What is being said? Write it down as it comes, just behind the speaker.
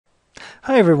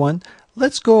Hi everyone,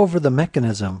 let's go over the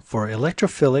mechanism for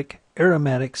electrophilic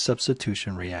aromatic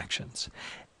substitution reactions.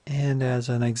 And as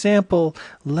an example,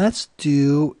 let's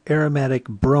do aromatic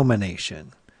bromination.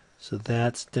 So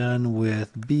that's done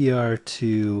with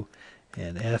Br2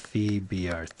 and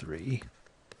FeBr3.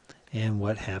 And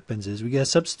what happens is we get a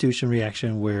substitution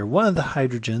reaction where one of the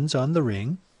hydrogens on the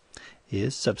ring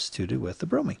is substituted with the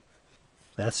bromine.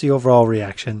 That's the overall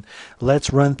reaction.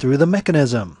 Let's run through the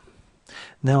mechanism.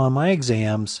 Now on my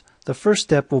exams, the first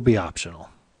step will be optional.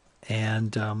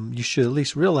 And you should at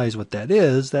least realize what that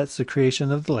is. That's the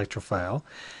creation of the electrophile.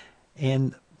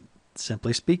 And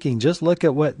simply speaking, just look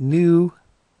at what new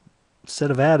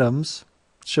set of atoms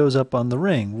shows up on the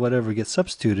ring. Whatever gets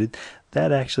substituted,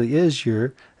 that actually is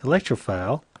your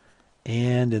electrophile.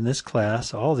 And in this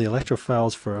class, all the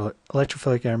electrophiles for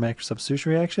electrophilic aromatic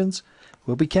substitution reactions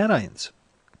will be cations.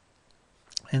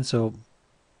 And so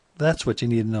that's what you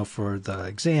need to know for the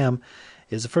exam,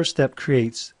 is the first step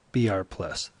creates Br+,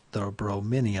 the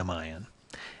brominium ion.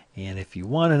 And if you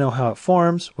want to know how it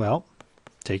forms, well,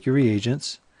 take your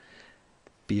reagents,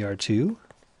 Br2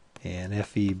 and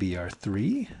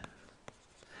FeBr3,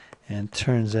 and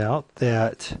turns out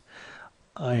that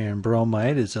iron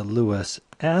bromide is a Lewis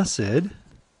acid,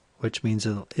 which means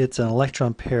it's an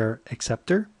electron pair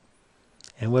acceptor.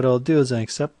 And what it'll do is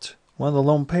accept one of the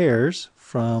lone pairs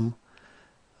from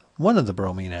one of the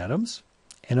bromine atoms,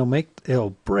 and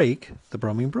it'll break the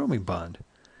bromine-bromine bond.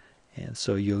 And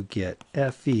so you'll get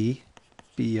FeBr4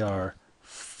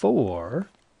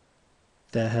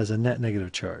 that has a net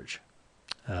negative charge.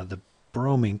 The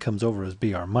bromine comes over as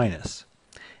Br-,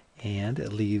 and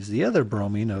it leaves the other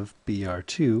bromine of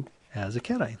Br2 as a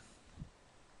cation.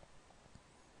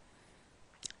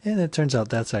 And it turns out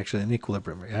that's actually an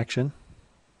equilibrium reaction,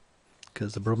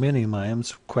 because the brominium ion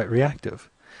is quite reactive,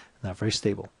 not very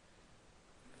stable.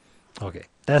 Okay,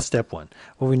 that's step one.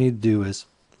 What we need to do is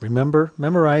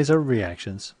memorize our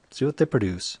reactions, see what they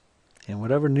produce, and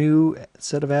whatever new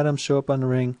set of atoms show up on the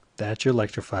ring, that's your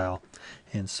electrophile.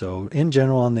 And so, in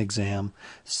general on the exam,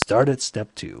 start at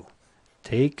step two.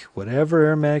 Take whatever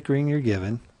aromatic ring you're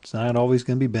given, it's not always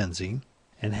going to be benzene,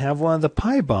 and have one of the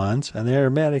pi bonds on the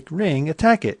aromatic ring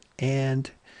attack it.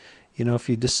 And if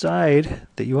you decide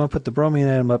that you want to put the bromine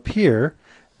atom up here,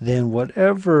 then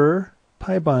whatever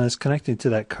pi bond is connecting to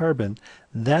that carbon,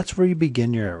 that's where you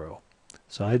begin your arrow.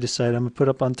 So I decide I'm going to put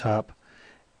up on top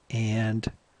and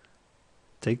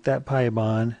take that pi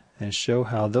bond and show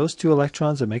how those two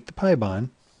electrons that make the pi bond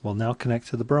will now connect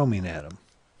to the bromine atom.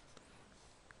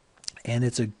 And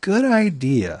it's a good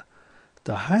idea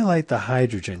to highlight the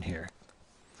hydrogen here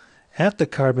at the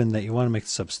carbon that you want to make the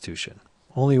substitution.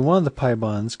 Only one of the pi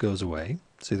bonds goes away,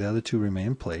 so the other two remain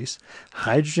in place.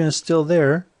 Hydrogen is still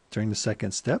there during the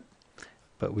second step,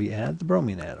 but we add the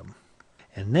bromine atom.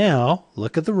 And now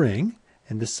look at the ring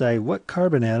and decide what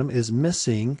carbon atom is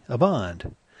missing a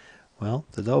bond. Well,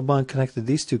 the double bond connected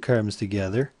these two carbons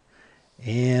together,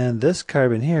 and this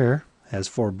carbon here has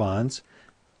 4 bonds.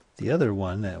 The other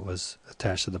one that was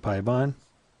attached to the pi bond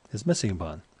is missing a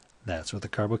bond. That's what the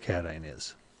carbocation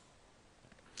is.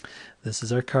 This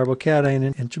is our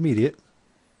carbocation intermediate.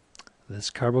 This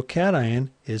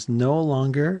carbocation is no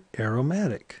longer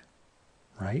aromatic,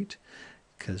 right?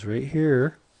 Because right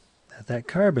here, at that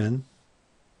carbon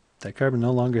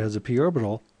no longer has a p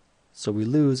orbital, so we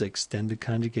lose extended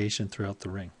conjugation throughout the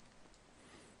ring.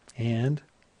 And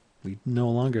we no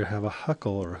longer have a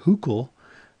Huckel or Huckel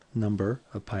number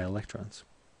of pi electrons.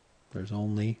 There's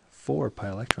only 4 pi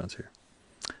electrons here.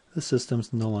 The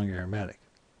system's no longer aromatic.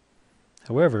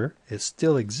 However, it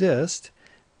still exists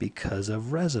because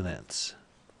of resonance.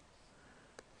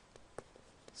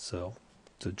 So,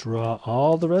 to draw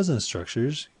all the resonance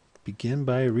structures, begin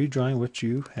by redrawing what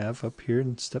you have up here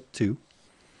in step 2.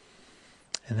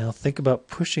 And now think about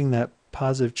pushing that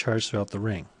positive charge throughout the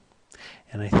ring.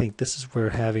 And I think this is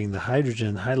where having the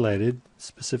hydrogen highlighted,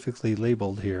 specifically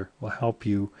labeled here, will help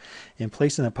you in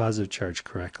placing that positive charge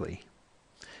correctly.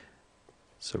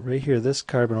 So right here, this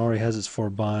carbon already has its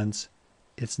 4 bonds.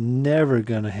 It's never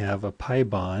going to have a pi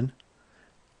bond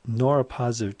nor a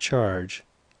positive charge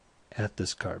at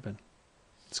this carbon.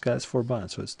 It's got its 4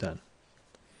 bonds, so it's done.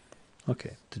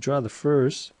 Okay, to draw the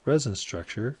first resonance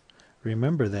structure,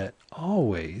 remember that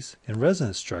always in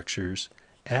resonance structures,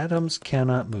 atoms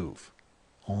cannot move.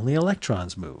 Only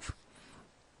electrons move.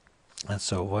 And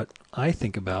so what I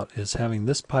think about is having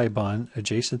this pi bond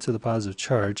adjacent to the positive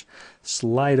charge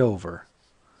slide over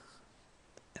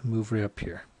and move right up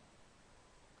here.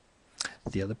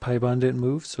 The other pi bond didn't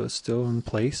move, so it's still in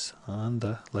place on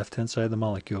the left-hand side of the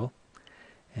molecule.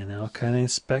 And I'll kind of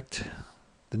inspect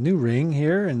the new ring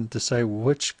here and decide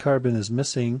which carbon is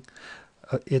missing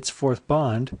its fourth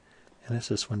bond, and it's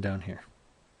this one down here.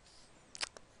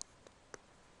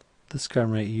 This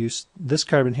carbon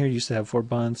here used to have 4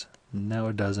 bonds. Now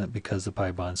it doesn't because the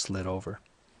pi bond slid over.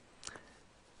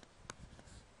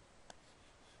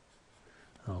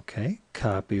 Okay,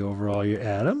 copy over all your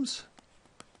atoms.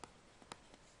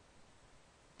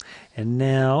 And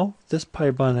now this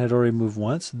pi bond had already moved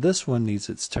once. This one needs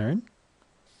its turn.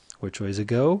 Which way does it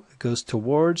go? It goes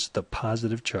towards the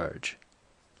positive charge.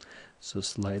 So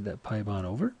slide that pi bond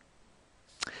over.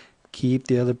 Keep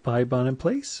the other pi bond in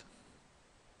place.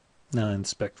 Now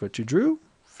inspect what you drew.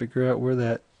 Figure out where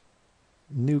that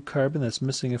new carbon that's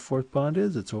missing a 4th bond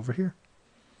is. It's over here.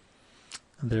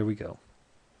 And there we go.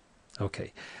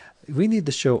 Okay, we need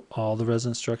to show all the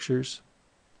resonance structures.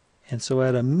 And so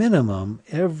at a minimum,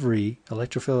 every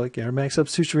electrophilic aromatic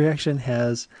substitution reaction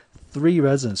has 3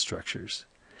 resonance structures.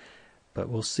 But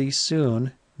we'll see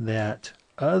soon that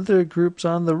other groups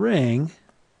on the ring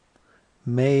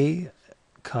may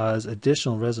cause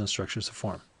additional resonance structures to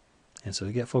form. And so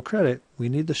to get full credit, we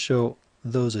need to show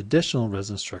those additional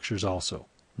resonance structures also,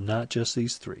 not just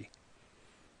these 3.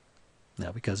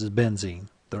 Now, because it's benzene,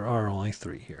 there are only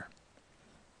 3 here.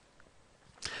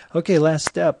 Okay, last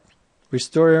step,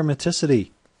 restore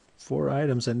aromaticity. 4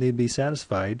 items that need to be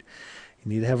satisfied. You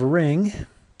need to have a ring.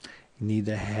 You need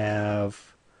to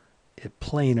have a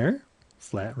planar,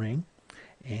 flat ring.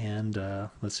 And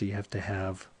let's see, you have to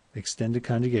have extended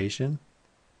conjugation,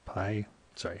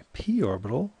 p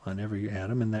orbital on every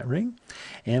atom in that ring.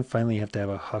 And finally, you have to have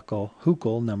a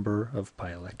Huckel number of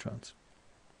pi electrons.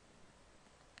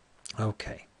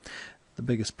 Okay, the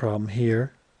biggest problem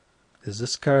here is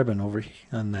this carbon over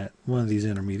on that one of these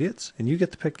intermediates, and you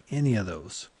get to pick any of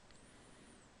those.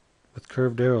 With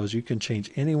curved arrows, you can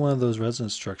change any one of those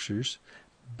resonance structures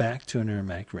back to an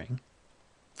aromatic ring.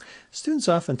 Students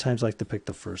oftentimes like to pick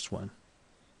the first one.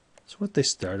 It's what they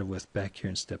started with back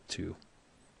here in step 2.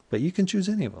 But you can choose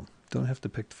any of them. Don't have to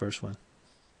pick the first one.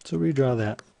 So redraw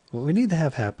that. What we need to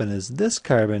have happen is this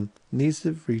carbon needs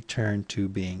to return to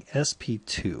being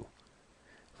sp2.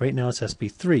 Right now it's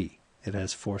sp3. It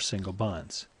has 4 single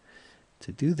bonds.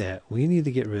 To do that, we need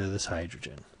to get rid of this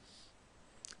hydrogen.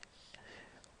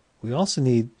 We also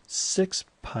need 6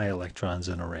 pi electrons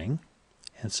in a ring.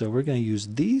 And so we're going to use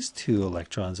these 2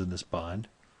 electrons in this bond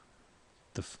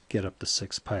to get up to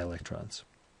 6 pi electrons.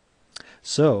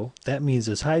 So that means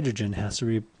this hydrogen has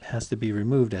to be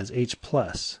removed as H+,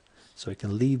 so it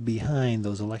can leave behind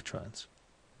those electrons.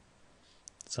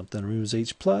 Something that removes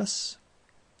H+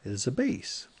 is a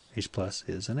base. H+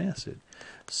 is an acid.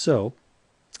 So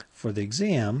for the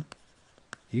exam,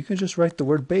 you can just write the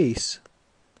word base.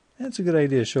 That's a good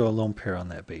idea to show a lone pair on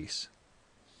that base.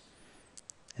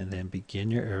 And then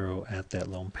begin your arrow at that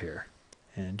lone pair.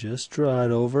 And just draw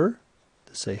it over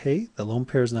to say, hey, the lone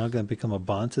pair is now going to become a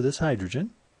bond to this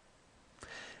hydrogen.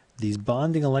 These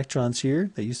bonding electrons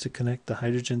here that used to connect the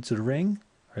hydrogen to the ring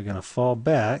are going to fall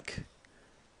back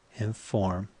and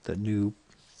form the new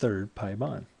 3rd pi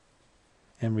bond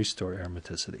and restore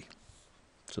aromaticity.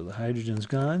 So the hydrogen's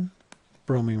gone,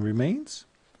 bromine remains.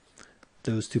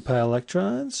 Those 2 pi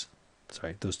electrons,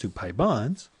 those 2 pi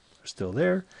bonds are still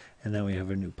there, and then we have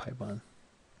a new pi bond.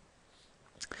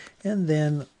 And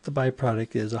then the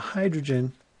byproduct is a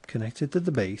hydrogen connected to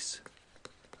the base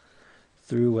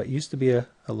through what used to be a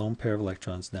lone pair of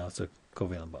electrons. Now it's a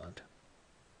covalent bond.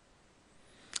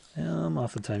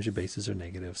 Oftentimes your bases are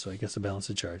negative, so I guess a balance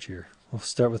of charge here. We'll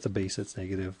start with the base that's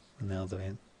negative, and now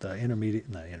the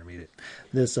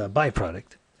this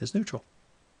byproduct is neutral.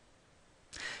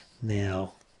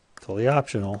 Now, totally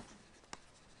optional.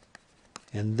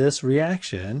 In this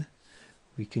reaction,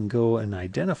 we can go and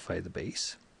identify the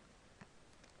base.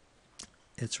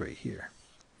 It's right here.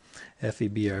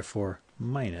 FeBr3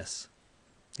 minus.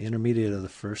 The intermediate of the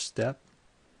first step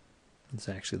is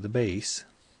actually the base.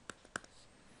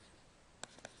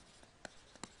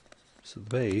 So the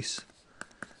base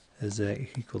is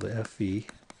equal to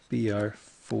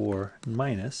FeBr3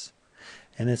 minus,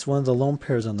 and it's one of the lone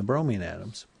pairs on the bromine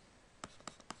atoms.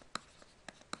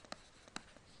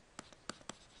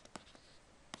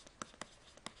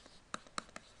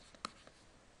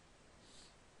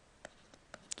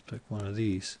 Let's pick one of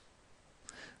these.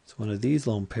 It's one of these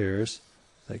lone pairs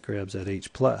that grabs that H+.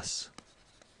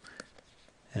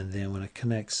 And then when it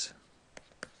connects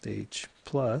the H+,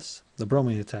 the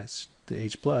bromine attached to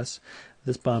H+,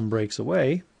 this bond breaks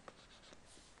away,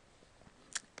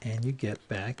 and you get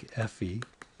back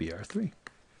FeBr3.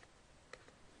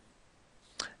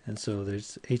 And so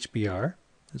there's HBr,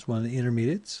 is one of the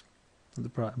intermediates, one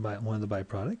of the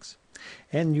byproducts,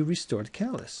 and you restore the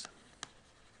catalyst.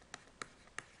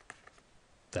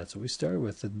 That's what we started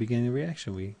with at the beginning of the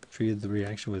reaction. We treated the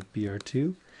reaction with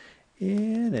Br2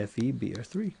 and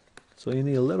FeBr3. So you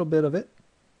need a little bit of it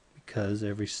because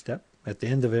every step, at the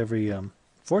end of every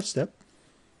fourth step,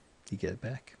 you get it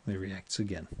back. It reacts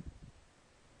again.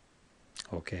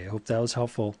 Okay, I hope that was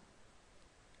helpful.